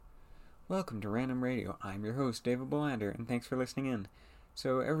Welcome to Random Radio. I'm your host, David Bolander, and thanks for listening in.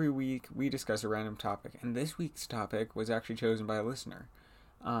 So every week we discuss a random topic, and this week's topic was actually chosen by a listener.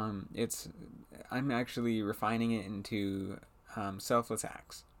 I'm actually refining it into selfless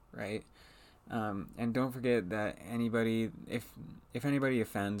acts, right? And don't forget that if anybody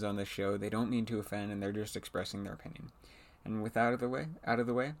offends on this show, they don't mean to offend, and they're just expressing their opinion. And with out of the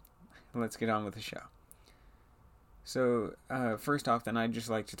way, let's get on with the show. So, first off, then I'd just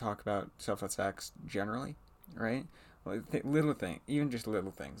like to talk about selfless acts generally, right? Like even just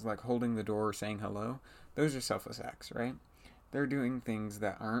little things, like holding the door or saying hello, those are selfless acts, right? They're doing things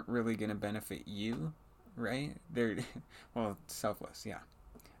that aren't really going to benefit you, right? Selfless, yeah.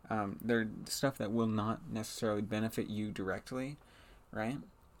 They're stuff that will not necessarily benefit you directly, right?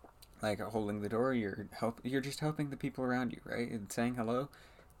 Like holding the door, you're just helping the people around you, right? And saying hello,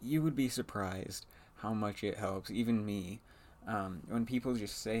 you would be surprised how much it helps, even me, when people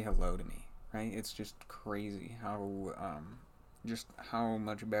just say hello to me, right? It's just crazy just how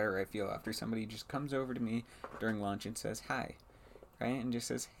much better I feel after somebody just comes over to me during lunch and says hi, right? And just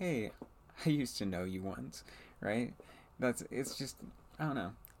says, hey, I used to know you once, right? It's just, I don't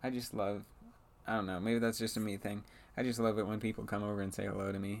know. I don't know, maybe that's just a me thing. I just love it when people come over and say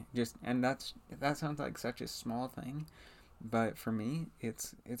hello to me. That sounds like such a small thing, but for me,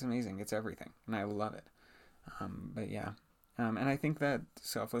 it's amazing. It's everything, and I love it. But yeah, and I think that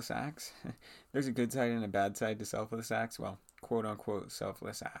selfless acts, there's a good side and a bad side to selfless acts. Well, quote unquote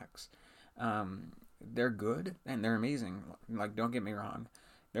selfless acts. They're good and they're amazing. Like, don't get me wrong,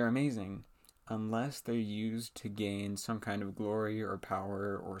 they're amazing, unless they're used to gain some kind of glory or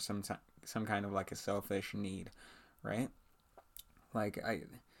power or some kind of like a selfish need, right? Like I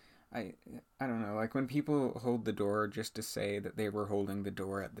I don't know, like when people hold the door just to say that they were holding the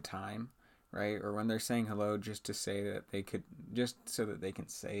door at the time, right? Or when they're saying hello just to say that they could, just so that they can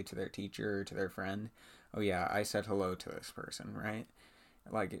say to their teacher or to their friend, oh yeah, I said hello to this person, right?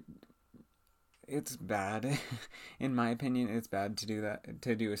 Like it's bad. In my opinion, it's bad to do that,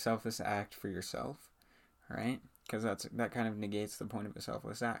 to do a selfless act for yourself, right? Because that kind of negates the point of a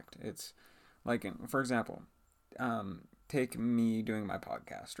selfless act. It's like, for example, take me doing my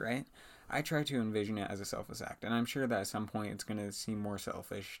podcast, right? I try to envision it as a selfless act, and I'm sure that at some point it's going to seem more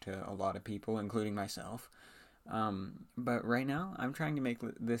selfish to a lot of people, including myself. But right now, I'm trying to make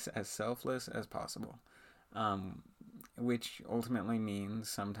this as selfless as possible, which ultimately means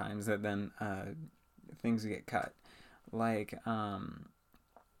sometimes that then things get cut. Like,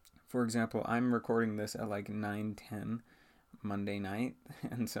 for example, I'm recording this at like 9:10 Monday night,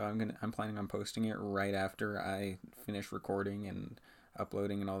 and so I'm planning on posting it right after I finish recording and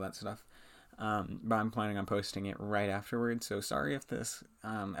uploading and all that stuff. But I'm planning on posting it right afterwards. So sorry if this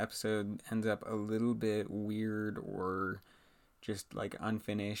episode ends up a little bit weird or just like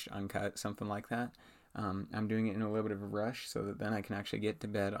unfinished, uncut, something like that. I'm doing it in a little bit of a rush so that then I can actually get to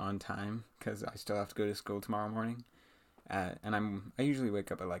bed on time, because I still have to go to school tomorrow morning. And I usually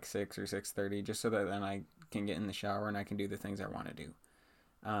wake up at like 6 or 6:30, just so that then I can get in the shower and I can do the things I want to do.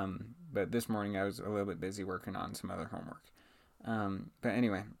 But this morning I was a little bit busy working on some other homework. But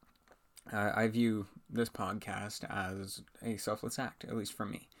anyway, I view this podcast as a selfless act, at least for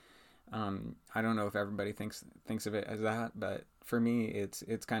me. I don't know if everybody thinks of it as that, but for me,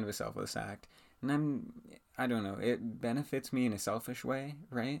 it's kind of a selfless act, and I don't know, it benefits me in a selfish way,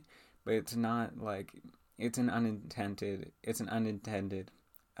 right? But it's not like it's an unintended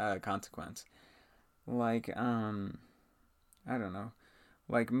consequence. Like I don't know,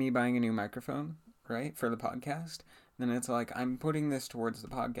 like me buying a new microphone, right, for the podcast. Then it's like I'm putting this towards the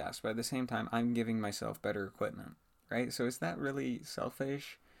podcast, but at the same time I'm giving myself better equipment, right? So is that really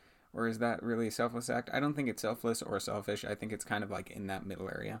selfish, or is that really a selfless act? I don't think it's selfless or selfish. I think it's kind of like in that middle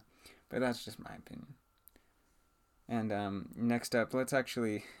area, but that's just my opinion. And next up, this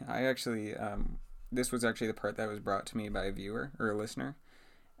was actually the part that was brought to me by a viewer or a listener.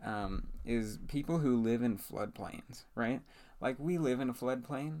 Is people who live in floodplains, right? Like, we live in a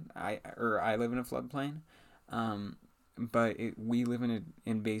floodplain. I live in a floodplain. But we live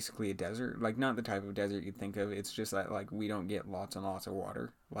in basically a desert. Like, not the type of desert you'd think of. It's just that, like, we don't get lots and lots of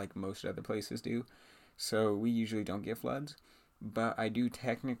water like most other places do. So we usually don't get floods. But I do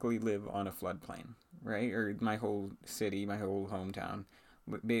technically live on a floodplain, right? Or my whole city, my whole hometown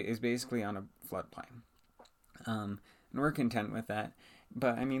is basically on a floodplain. And we're content with that.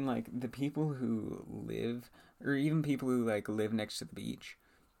 But I mean, like, the people who live, or even people who like live next to the beach,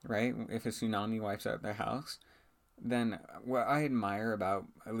 right? If a tsunami wipes out their house, then what I admire about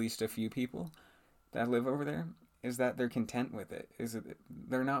at least a few people that live over there is that they're content with it. Is that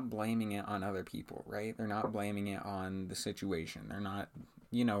they're not blaming it on other people, right? They're not blaming it on the situation. They're not,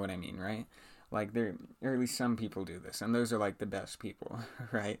 you know what I mean, right? Like they're, or at least some people do this, and those are like the best people,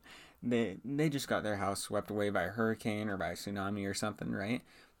 right? They just got their house swept away by a hurricane or by a tsunami or something, right?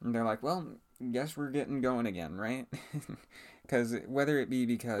 And they're like, well, guess we're getting going again, right? Because whether it be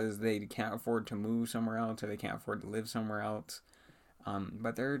because they can't afford to move somewhere else or they can't afford to live somewhere else,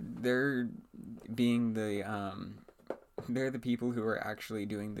 but they're being they're the people who are actually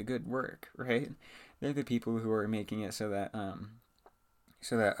doing the good work, right? They're the people who are making it so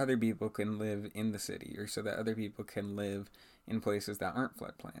that other people can live in the city, or so that other people can live in places that aren't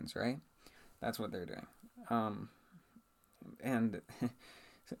floodplains, right? That's what they're doing. And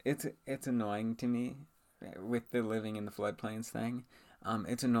it's annoying to me with the living in the floodplains thing.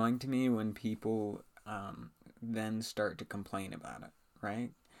 It's annoying to me when people then start to complain about it, right?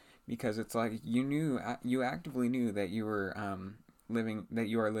 Because it's like you actively knew that you were that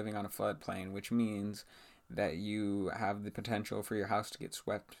you are living on a floodplain, which means that you have the potential for your house to get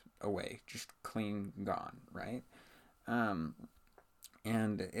swept away, just clean gone, right? Um,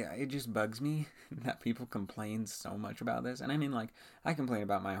 and it just bugs me that people complain so much about this. And I mean, like, I complain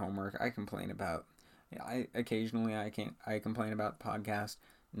about my homework. I complain about, I occasionally I complain about the podcast,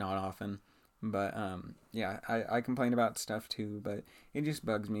 not often, but yeah, I complain about stuff too. But it just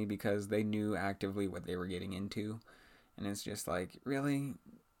bugs me because they knew actively what they were getting into, and it's just like, really,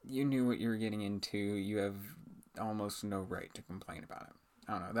 you knew what you were getting into. You have almost no right to complain about it.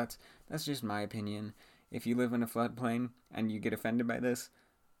 I don't know. That's just my opinion. If you live in a floodplain and you get offended by this,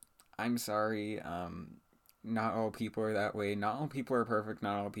 I'm sorry. Not all people are that way. Not all people are perfect.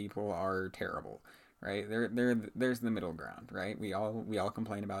 Not all people are terrible, right? There's the middle ground, right? We all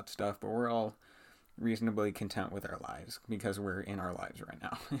complain about stuff, but we're all reasonably content with our lives because we're in our lives right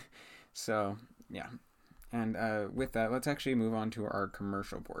now. So yeah, and with that, let's actually move on to our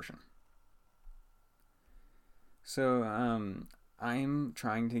commercial portion. So I'm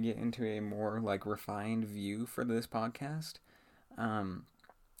trying to get into a more like refined view for this podcast, um,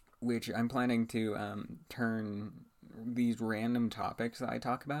 which I'm planning to turn these random topics that I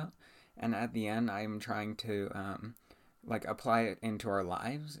talk about, and at the end, I'm trying to like apply it into our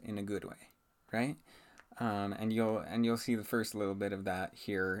lives in a good way, right? And you'll see the first little bit of that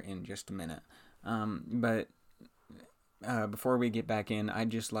here in just a minute. But before we get back in, I'd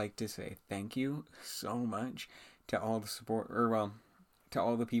just like to say thank you so much to all the support, or well, to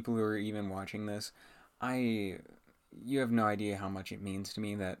all the people who are even watching this. I, you have no idea how much it means to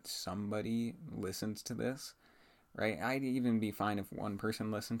me that somebody listens to this, right? I'd even be fine if one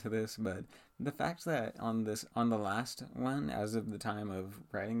person listened to this, but the fact that on the last one, as of the time of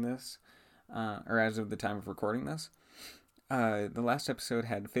writing this, or as of the time of recording this, the last episode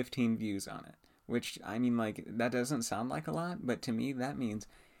had 15 views on it, which, I mean, like, that doesn't sound like a lot, but to me that means,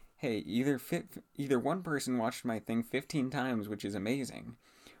 hey, either one person watched my thing 15 times, which is amazing,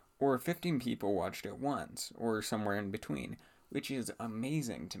 or 15 people watched it once, or somewhere in between, which is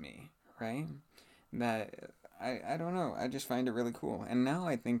amazing to me, right? That I don't know, I just find it really cool. And now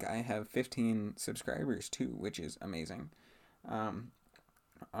I think I have 15 subscribers too, which is amazing. Um,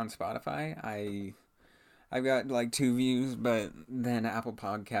 on Spotify, I've got like 2 views, but then Apple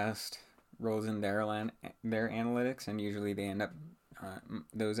Podcast rolls in their analytics, and usually they end up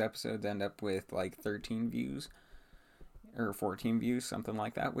those episodes end up with like 13 views or 14 views, something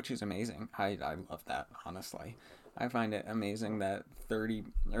like that, which is amazing. I love that, honestly. I find it amazing that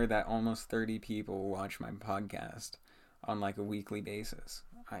almost 30 people watch my podcast on like a weekly basis,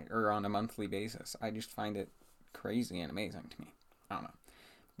 or on a monthly basis. I just find it crazy and amazing to me. I don't know.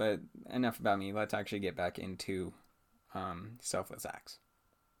 But enough about me. Let's actually get back into Selfless Acts.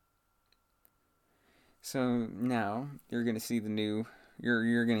 So now you're gonna see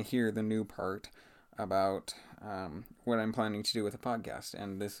you're gonna hear the new part about what I'm planning to do with the podcast,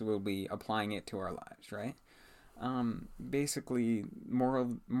 and this will be applying it to our lives, right? Basically,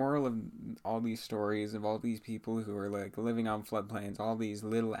 moral of all these stories of all these people who are like living on floodplains, all these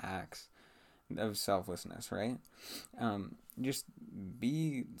little acts of selflessness, right? Just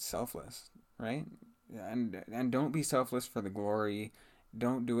be selfless, right? And don't be selfless for the glory.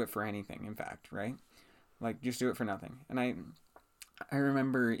 Don't do it for anything. In fact, right? Like, just do it for nothing. And I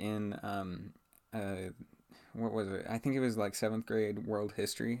remember in what was it? I think it was like 7th grade world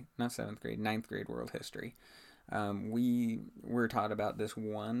history, not 7th grade, 9th grade world history. We were taught about this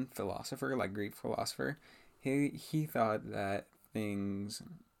one philosopher, like Greek philosopher. He thought that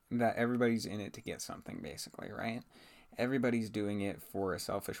everybody's in it to get something, basically, right? Everybody's doing it for a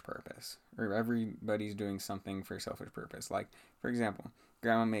selfish purpose, or everybody's doing something for a selfish purpose. Like, for example,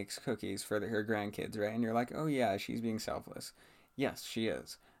 grandma makes cookies for her grandkids, right? And you're like, oh yeah, she's being selfless. Yes, she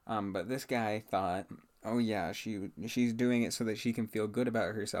is. But this guy thought, oh yeah, she's doing it so that she can feel good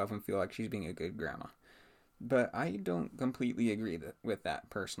about herself and feel like she's being a good grandma. But I don't completely agree with that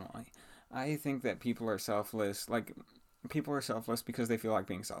personally. I think that people are selfless, like people are selfless because they feel like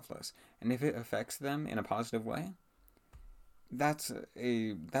being selfless, and if it affects them in a positive way, that's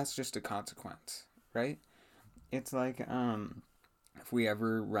just a consequence, right? It's like if we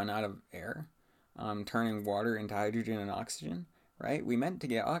ever run out of air, turning water into hydrogen and oxygen, right? We meant to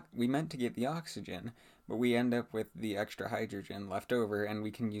get the oxygen, but we end up with the extra hydrogen left over, and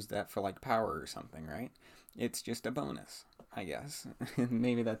we can use that for like power or something, right? It's just a bonus, I guess.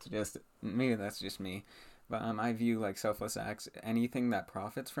 Maybe that's just me, but I view like selfless acts, anything that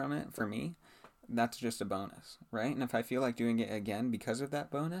profits from it for me, that's just a bonus, right? And if I feel like doing it again because of that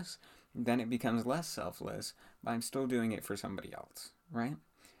bonus, then it becomes less selfless, but I'm still doing it for somebody else, right?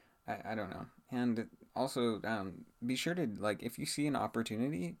 I don't know. And also, be sure to, like, if you see an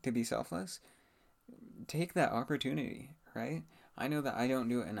opportunity to be selfless, take that opportunity, right? I know that I don't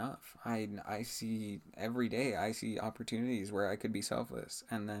do it enough. I see every day, I see opportunities where I could be selfless.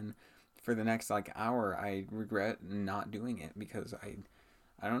 And then for the next, like, hour, I regret not doing it because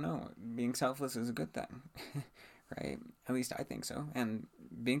I don't know, being selfless is a good thing, right? At least I think so. And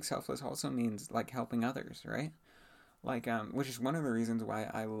being selfless also means like helping others, right? Like which is one of the reasons why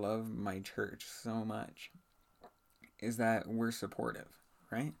I love my church so much is that we're supportive,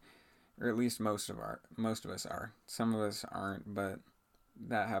 right? Or at least most of us are. Some of us aren't, but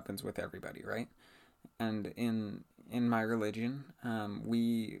that happens with everybody, right? And in my religion,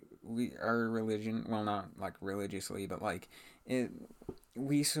 we our religion, well, not like religiously, but like it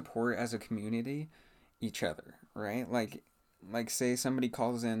we support as a community each other, right? Like say somebody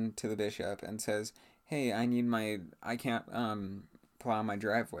calls in to the bishop and says, "Hey, I can't plow my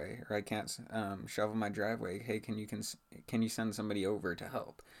driveway, or I can't shovel my driveway. Hey, can you send somebody over to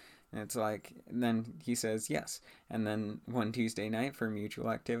help?" And it's like, then he says yes. And then one Tuesday night for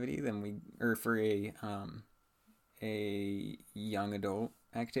mutual activity, then or for a young adult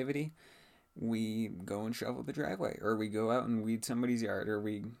activity, we go and shovel the driveway, or we go out and weed somebody's yard, or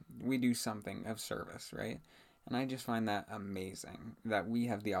we do something of service, right? And I just find that amazing that we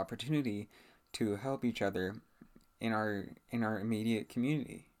have the opportunity to help each other in our immediate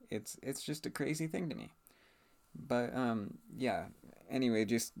community. It's just a crazy thing to me. But yeah. Anyway,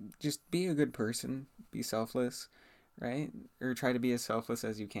 just be a good person, be selfless, right? Or try to be as selfless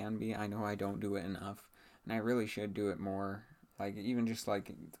as you can be. I know I don't do it enough, and I really should do it more. Like even just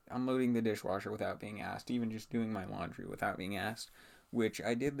like unloading the dishwasher without being asked, even just doing my laundry without being asked, which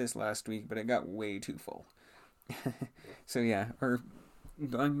I did this last week, but it got way too full. So yeah, or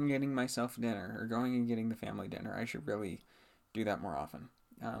going and getting myself dinner, or going and getting the family dinner. I should really do that more often.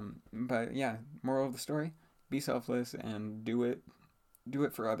 But yeah, moral of the story: be selfless and do it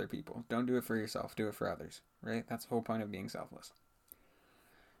for other people. Don't do it for yourself. Do it for others. Right? That's the whole point of being selfless.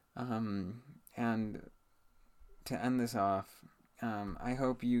 And to end this off, I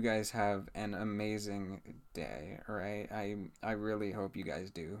hope you guys have an amazing day. Right? I really hope you guys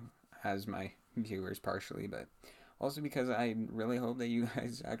do, as my viewers partially, but also because I really hope that you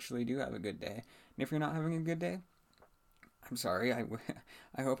guys actually do have a good day. And if you're not having a good day, I'm sorry.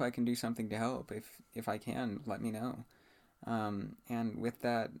 I hope I can do something to help. If I can, let me know. And with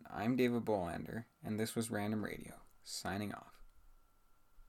that, I'm David Bolander, and this was Random Radio, signing off.